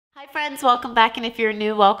Friends, welcome back, and if you're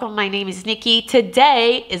new, welcome. My name is Nikki.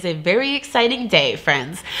 Today is a very exciting day,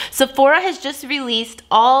 friends. Sephora has just released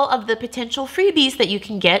all of the potential freebies that you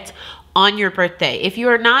can get on your birthday. If you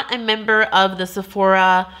are not a member of the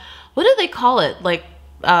Sephora, what do they call it?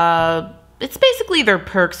 It's basically their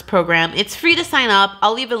perks program. It's free to sign up.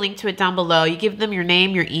 I'll leave a link to it down below. You give them your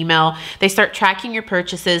name, your email. They start tracking your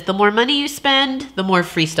purchases. The more money you spend, the more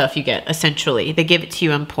free stuff you get, essentially. They give it to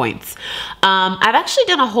you in points. I've actually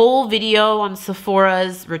done a whole video on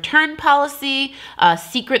Sephora's return policy,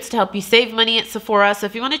 secrets to help you save money at Sephora. So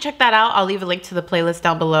if you want to check that out, I'll leave a link to the playlist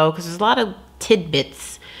down below because there's a lot of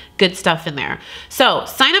tidbits, good stuff in there. So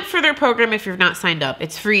sign up for their program if you're not signed up.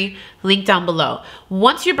 It's free, link down below.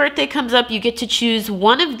 Once your birthday comes up, you get to choose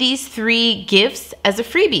one of these 3 gifts as a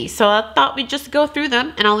freebie. So I thought we'd just go through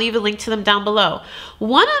them, and I'll leave a link to them down below.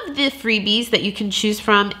 One of the freebies that you can choose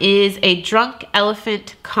from is a Drunk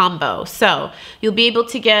Elephant combo. So you'll be able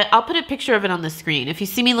to get, I'll put a picture of it on the screen. If you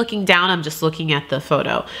see me looking down, I'm just looking at the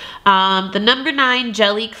photo. The number 9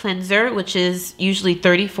 jelly cleanser, which is usually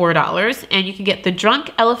 $34, and you can get the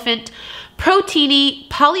Drunk Elephant Proteiny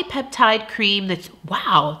Polypeptide Cream. That's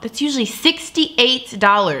usually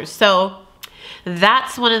 $68. So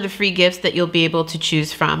that's one of the free gifts that you'll be able to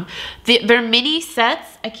choose from. They're mini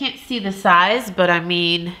sets. I can't see the size, but I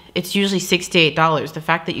mean, it's usually $68. The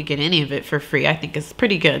fact that you get any of it for free, I think is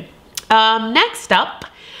pretty good. Next up,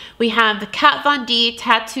 we have the Kat Von D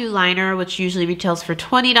Tattoo Liner, which usually retails for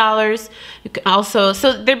 $20. You can also,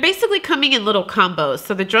 so they're basically coming in little combos.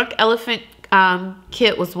 So the Drunk Elephant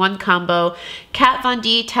kit was one combo. Kat Von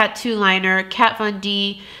D Tattoo Liner, Kat Von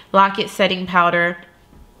D Locket Setting Powder,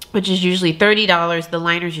 which is usually $30. The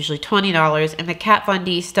liner is usually $20. And the Kat Von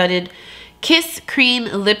D Studded Kiss Cream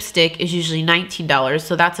Lipstick is usually $19.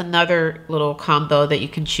 So that's another little combo that you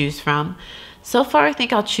can choose from. So far, I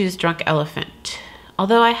think I'll choose Drunk Elephant.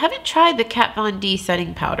 Although I haven't tried the Kat Von D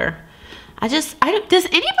setting powder. Does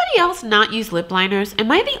anybody else not use lip liners? Am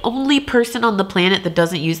I the only person on the planet that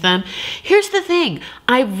doesn't use them? Here's the thing.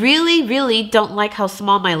 I really don't like how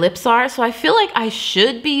small my lips are, so I feel like I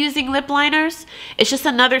should be using lip liners. It's just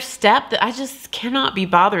another step that I just cannot be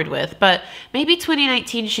bothered with. But maybe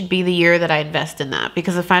 2019 should be the year that I invest in that,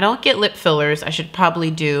 because if I don't get lip fillers, I should probably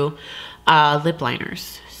do lip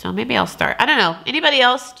liners. So maybe I'll start. I don't know. Anybody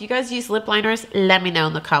else? Do you guys use lip liners? Let me know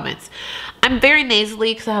in the comments. I'm very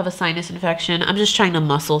nasally because I have a sinus infection. I'm just trying to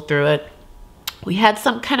muscle through it. We had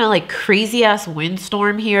some kind of like crazy ass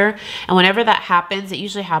windstorm here. And whenever that happens, it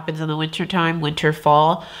usually happens in the winter time, winter,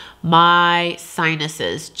 fall. My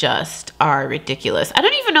sinuses just are ridiculous. I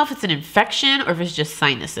don't even know if it's an infection or if it's just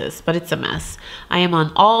sinuses, but it's a mess. I am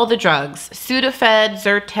on all the drugs. Sudafed,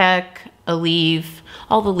 Zyrtec, Aleve,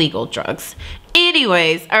 all the legal drugs.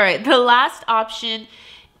 Anyways, all right, the last option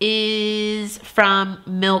is from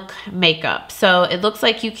Milk Makeup. So it looks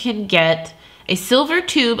like you can get a silver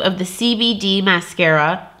tube of the CBD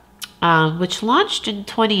mascara, which launched in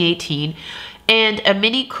 2018, and a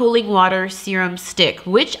mini cooling water serum stick,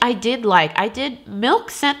 which I did like. Milk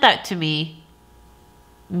sent that to me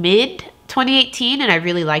mid 2018, and I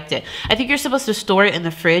really liked it. I think you're supposed to store it in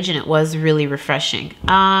the fridge, and it was really refreshing.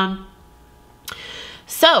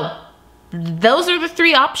 So those are the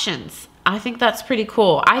 3 options. I think that's pretty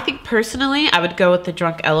cool. I think personally, I would go with the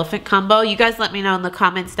Drunk Elephant combo. You guys let me know in the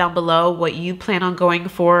comments down below what you plan on going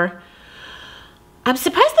for. I'm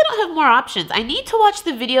surprised they don't have more options. I need to watch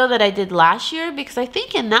the video that I did last year, because I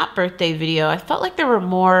think in that birthday video, I felt like there were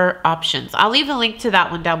more options. I'll leave a link to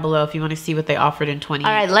that one down below if you want to see what they offered in 20.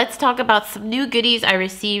 All right, let's talk about some new goodies I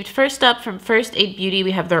received. First up, from First Aid Beauty,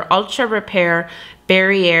 we have their Ultra Repair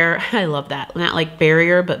Barrier. I love that. Not like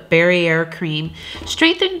barrier, but barrier cream.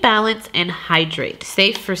 Strengthen, balance, and hydrate.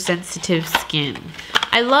 Safe for sensitive skin.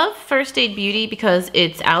 I love First Aid Beauty because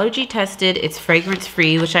it's allergy tested, it's fragrance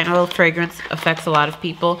free, which I know fragrance affects a lot of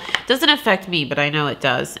people. It doesn't affect me, but I know it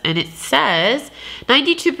does. And it says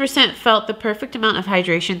 92% felt the perfect amount of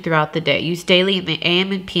hydration throughout the day. Use daily in the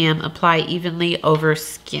AM and PM. Apply evenly over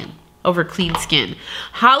clean skin.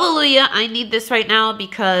 Hallelujah. I need this right now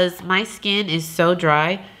because my skin is so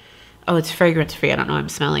dry. Oh, it's fragrance free. I don't know. I'm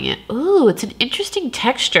smelling it. Ooh, it's an interesting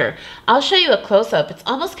texture. I'll show you a close-up. It's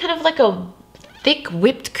almost kind of like a thick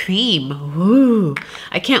whipped cream. Ooh,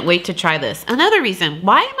 I can't wait to try this. Another reason,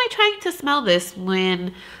 why am I trying to smell this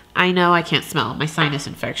when I know I can't smell? My sinus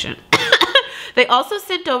infection. They also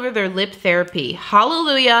sent over their lip therapy.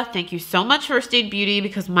 Hallelujah. Thank you so much, First Aid Beauty,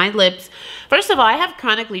 because my lips, first of all, I have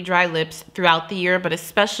chronically dry lips throughout the year, but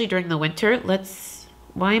especially during the winter.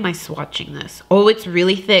 Why am I swatching this? Oh, it's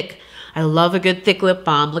really thick. I love a good thick lip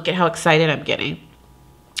balm. Look at how excited I'm getting.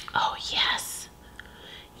 Oh, yes.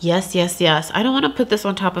 Yes, yes, yes. I don't want to put this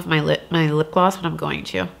on top of my lip gloss, but I'm going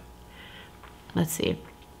to. Let's see.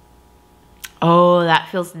 Oh, that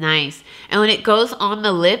feels nice. And when it goes on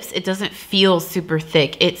the lips, it doesn't feel super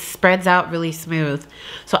thick. It spreads out really smooth.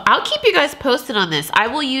 So I'll keep you guys posted on this. I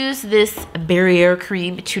will use this barrier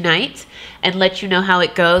cream tonight and let you know how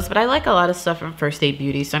it goes. But I like a lot of stuff from First Aid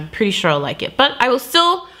Beauty, so I'm pretty sure I'll like it. But I will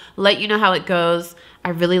still let you know how it goes. I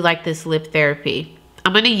really like this lip therapy.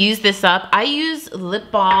 I'm going to use this up. I use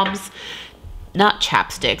lip balms, not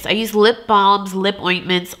chapsticks. I use lip balms, lip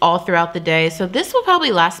ointments all throughout the day. So this will probably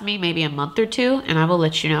last me maybe a month or two, and I will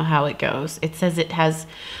let you know how it goes. It says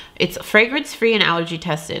it's fragrance free and allergy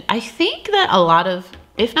tested. I think that a lot of,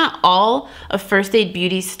 if not all of First Aid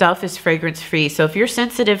Beauty stuff is fragrance free. So if you're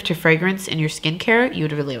sensitive to fragrance in your skincare, you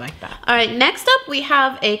would really like that. All right, next up we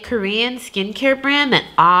have a Korean skincare brand that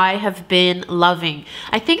I have been loving.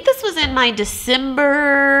 I think this was in my December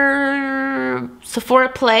Sephora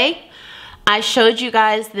play. I showed you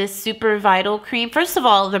guys this Super Vital cream. First of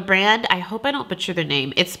all, the brand, I hope I don't butcher the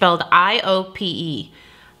name. It's spelled I-O-P-E.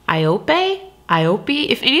 Iope? Iope?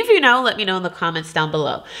 If any of you know, let me know in the comments down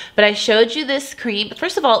below. But I showed you this cream.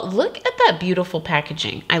 First of all, look at that beautiful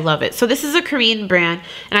packaging. I love it. So this is a Korean brand,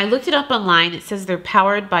 and I looked it up online. It says they're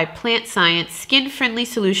powered by plant science, skin-friendly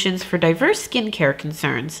solutions for diverse skincare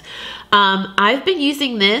concerns. I've been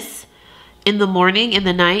using this in the morning and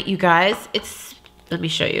the night, you guys. Let me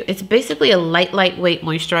show you. It's basically a lightweight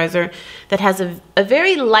moisturizer that has a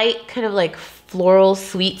very light kind of like floral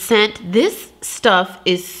sweet scent. This stuff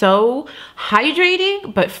is so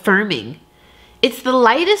hydrating but firming. It's the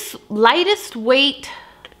lightest weight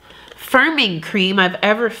firming cream I've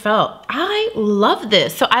ever felt. I love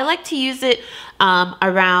this. So I like to use it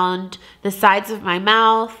around the sides of my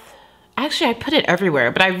mouth. Actually, I put it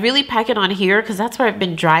everywhere, but I really pack it on here because that's where I've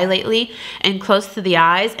been dry lately and close to the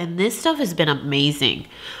eyes. And this stuff has been amazing.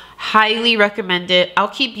 Highly recommend it. I'll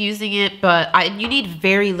keep using it, but you need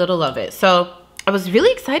very little of it. So I was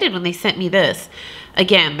really excited when they sent me this.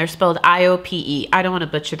 Again, they're spelled I-O-P-E. I don't want to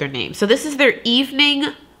butcher their name. So this is their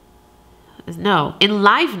enlivening.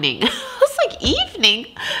 I was like, evening?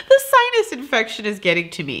 The sinus infection is getting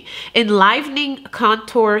to me. Enlivening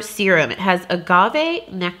Contour Serum. It has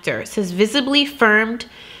agave nectar. It says visibly firmed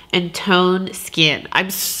and toned skin. I'm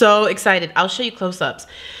so excited. I'll show you close-ups.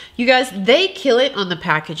 You guys, they kill it on the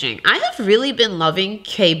packaging. I have really been loving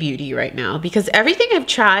K-beauty right now because everything I've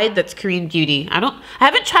tried that's Korean beauty, I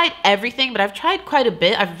haven't tried everything, but I've tried quite a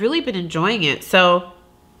bit. I've really been enjoying it. So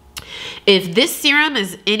if this serum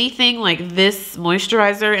is anything like this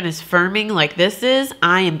moisturizer and is firming like this is,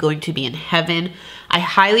 I am going to be in heaven. I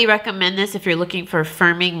highly recommend this if you're looking for a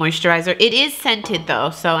firming moisturizer. It is scented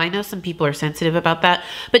though, so I know some people are sensitive about that.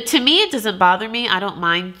 But to me, it doesn't bother me. I don't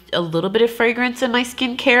mind a little bit of fragrance in my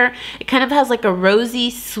skincare. It kind of has like a rosy,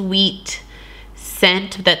 sweet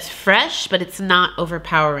scent that's fresh, but it's not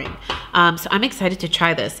overpowering. So I'm excited to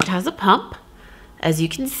try this. It has a pump, as you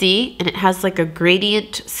can see, and it has like a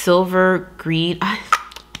gradient silver green.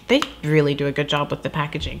 They really do a good job with the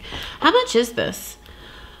packaging. How much is this?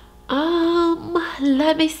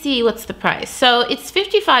 Let me see, what's the price? So it's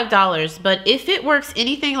 $55, but if it works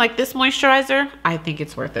anything like this moisturizer, I think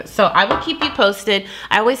it's worth it. So I will keep you posted.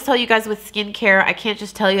 I always tell you guys with skincare, I can't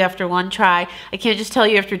just tell you after one try. I can't just tell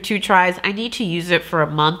you after 2 tries. I need to use it for a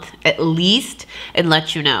month at least and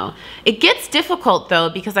let you know. It gets difficult though,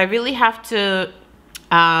 because I really have to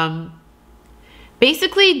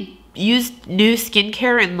basically use new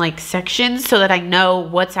skincare in like sections so that I know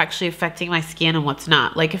what's actually affecting my skin and what's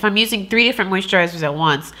not. Like if I'm using 3 different moisturizers at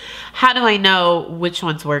once, how do I know which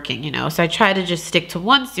one's working, you know? So I try to just stick to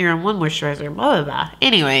one serum, one moisturizer, blah, blah, blah.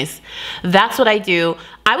 Anyways, that's what I do.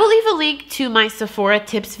 I will leave a link to my Sephora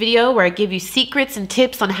tips video where I give you secrets and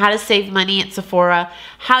tips on how to save money at Sephora,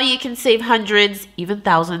 how you can save hundreds, even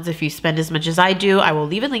thousands if you spend as much as I do. I will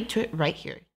leave a link to it right here.